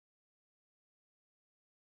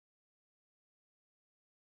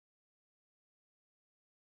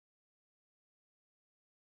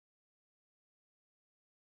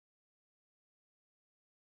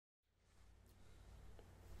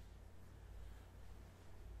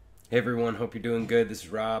Hey everyone, hope you're doing good. This is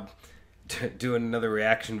Rob doing another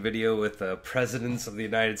reaction video with Presidents of the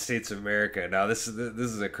United States of America. Now this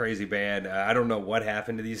is a crazy band. I don't know what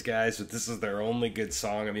happened to these guys, but this is their only good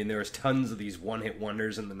song. I mean, there was tons of these one-hit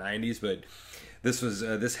wonders in the 90s, but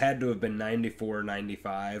this had to have been 94,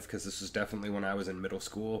 95, because this was definitely when I was in middle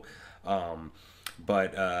school.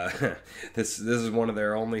 But this is one of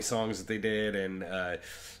their only songs that they did,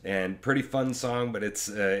 and pretty fun song, but it's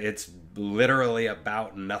literally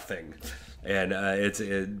about nothing, and it's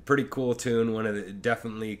a pretty cool tune. One of the,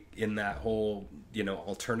 definitely in that whole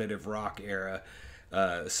alternative rock era.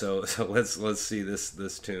 So let's see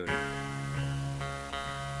this tune.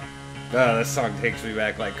 Oh, this song takes me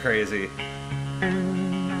back like crazy.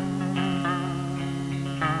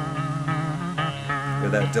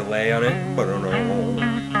 With that delay on it.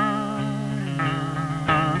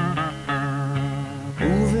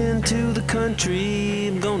 Moving to the country,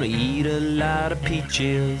 I'm gonna eat a lot of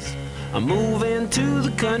peaches. I'm moving to the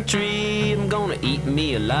country, I'm gonna eat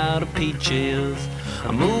me a lot of peaches.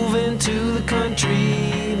 I'm moving to the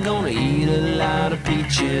country, I'm gonna eat a lot of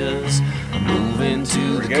peaches. I'm moving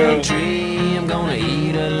to the country, I'm gonna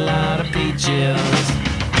eat a lot of peaches.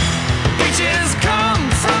 Peaches come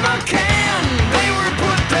from a can, they were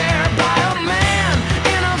put there by a man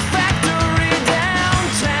in a factory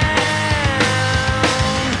downtown.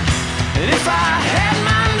 And if I had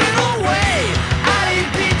my little way, I'd eat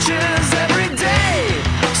peaches every day,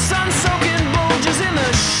 sun-soaking bulges in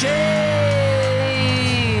the shade.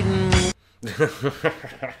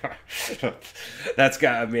 That's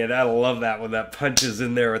got, man, I love that when that punches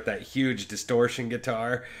in there with that huge distortion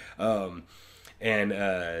guitar. I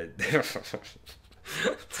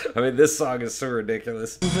mean, this song is so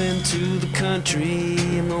ridiculous. Moving to the country,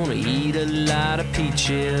 I'm gonna eat a lot of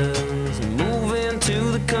peaches. Moving to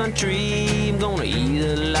the country, I'm gonna eat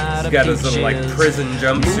a lot of peaches. He's got his little like prison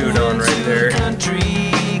jumpsuit on right there.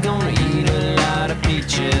 Country, gonna eat a lot of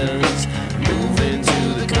peaches. Moving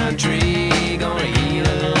to the country, gonna eat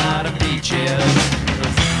a lot of peaches.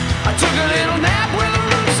 I took a little nap with a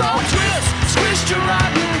roots all twist, squished a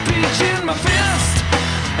rotten peach in my fist,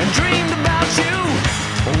 and dreamed about you,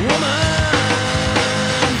 woman.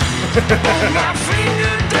 Hold my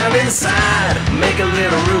finger down inside, make a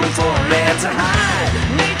little room for a man to hide.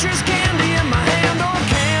 Nature's candy in my hand, or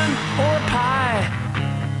can, or pie.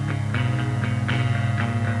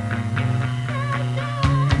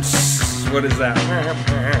 What is that?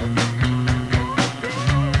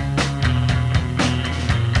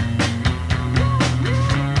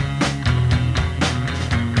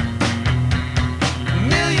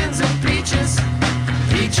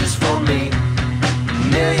 Peaches for me,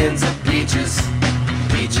 millions of peaches,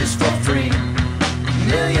 peaches for free.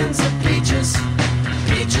 Millions of peaches,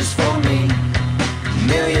 peaches for me,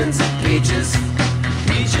 millions of peaches,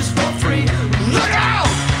 peaches for free. Look out!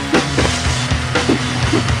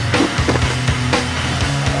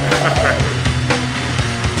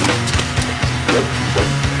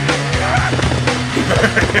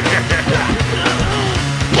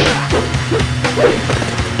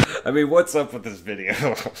 I mean, what's up with this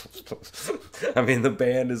video? I mean, the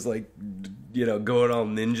band is like, going all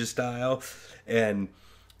ninja style, and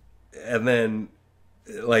then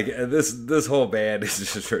like this whole band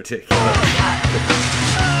is just ridiculous.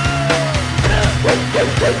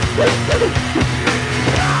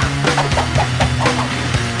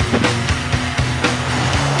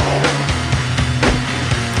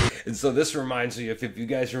 And so this reminds me of, if you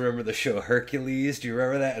guys remember the show Hercules, do you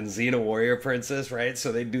remember that? And Xena Warrior Princess, right?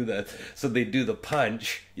 So they do the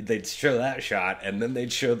punch, they'd show that shot, and then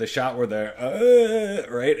they'd show the shot where they're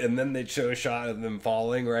right, and then they'd show a shot of them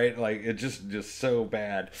falling, right? Like, it just so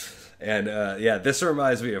bad. And yeah, this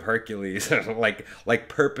reminds me of Hercules, like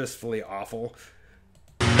purposefully awful.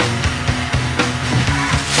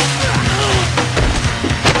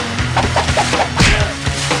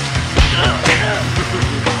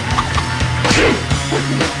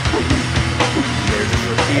 They're just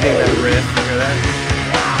repeating that riff. Look at that.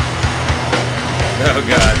 Oh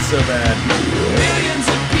god, so bad. Millions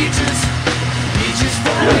of peaches, peaches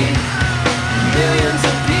for me. Millions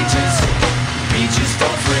of peaches, peaches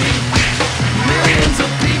for free. Millions of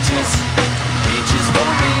peaches, peaches for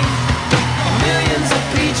me. Millions of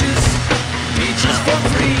peaches, peaches for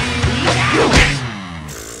free.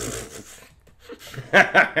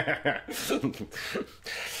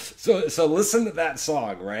 So listen to that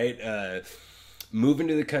song, right? Moving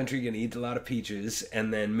to the country, gonna eat a lot of peaches,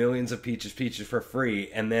 and then millions of peaches, peaches for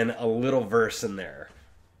free, and then a little verse in there,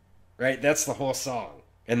 right? That's the whole song.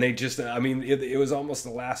 And they just, I mean, it was almost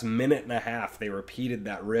the last minute and a half they repeated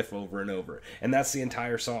that riff over and over. And that's the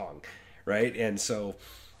entire song, right? And so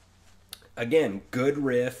again, good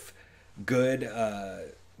riff, good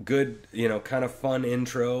good, you know, kind of fun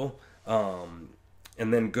intro, and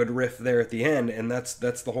then good riff there at the end, and that's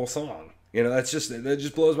the whole song. You know, that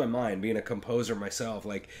just blows my mind, being a composer myself,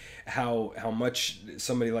 like how much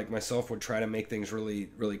somebody like myself would try to make things really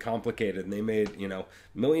really complicated, and they made, you know,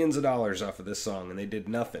 millions of dollars off of this song, and they did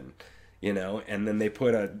nothing, you know, and then they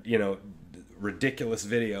put a, you know, ridiculous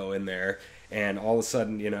video in there, and all of a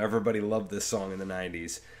sudden, you know, everybody loved this song in the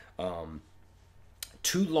 90s.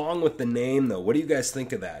 Too long with the name, though. What do you guys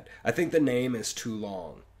think of that? I think the name is too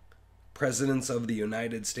long. Presidents of the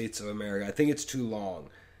United States of America. I think it's too long.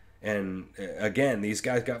 And again, these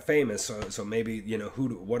guys got famous, so maybe, you know,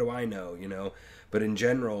 what do I know, you know? But in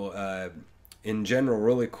general,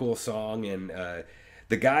 really cool song. And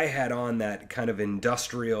the guy had on that kind of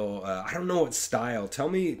industrial. I don't know what style. Tell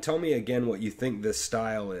me again what you think this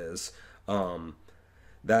style is.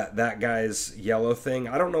 That guy's yellow thing.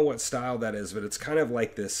 I don't know what style that is, but it's kind of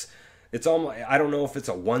like this. It's almost, I don't know if it's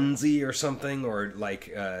a onesie or something, or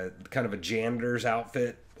like kind of a janitor's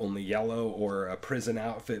outfit, only yellow, or a prison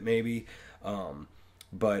outfit maybe.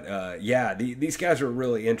 But yeah, these guys are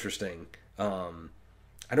really interesting.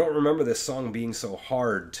 I don't remember this song being so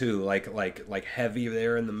hard too, like heavy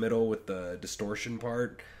there in the middle with the distortion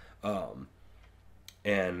part. But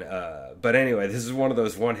anyway, this is one of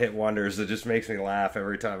those one-hit wonders that just makes me laugh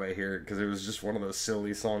every time I hear it, because it was just one of those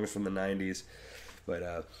silly songs from the 90s. But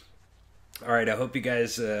all right, I hope you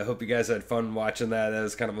guys had fun watching that. That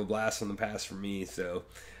was kind of a blast from the past for me. So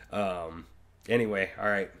anyway, all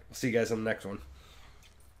right, I'll see you guys on the next one.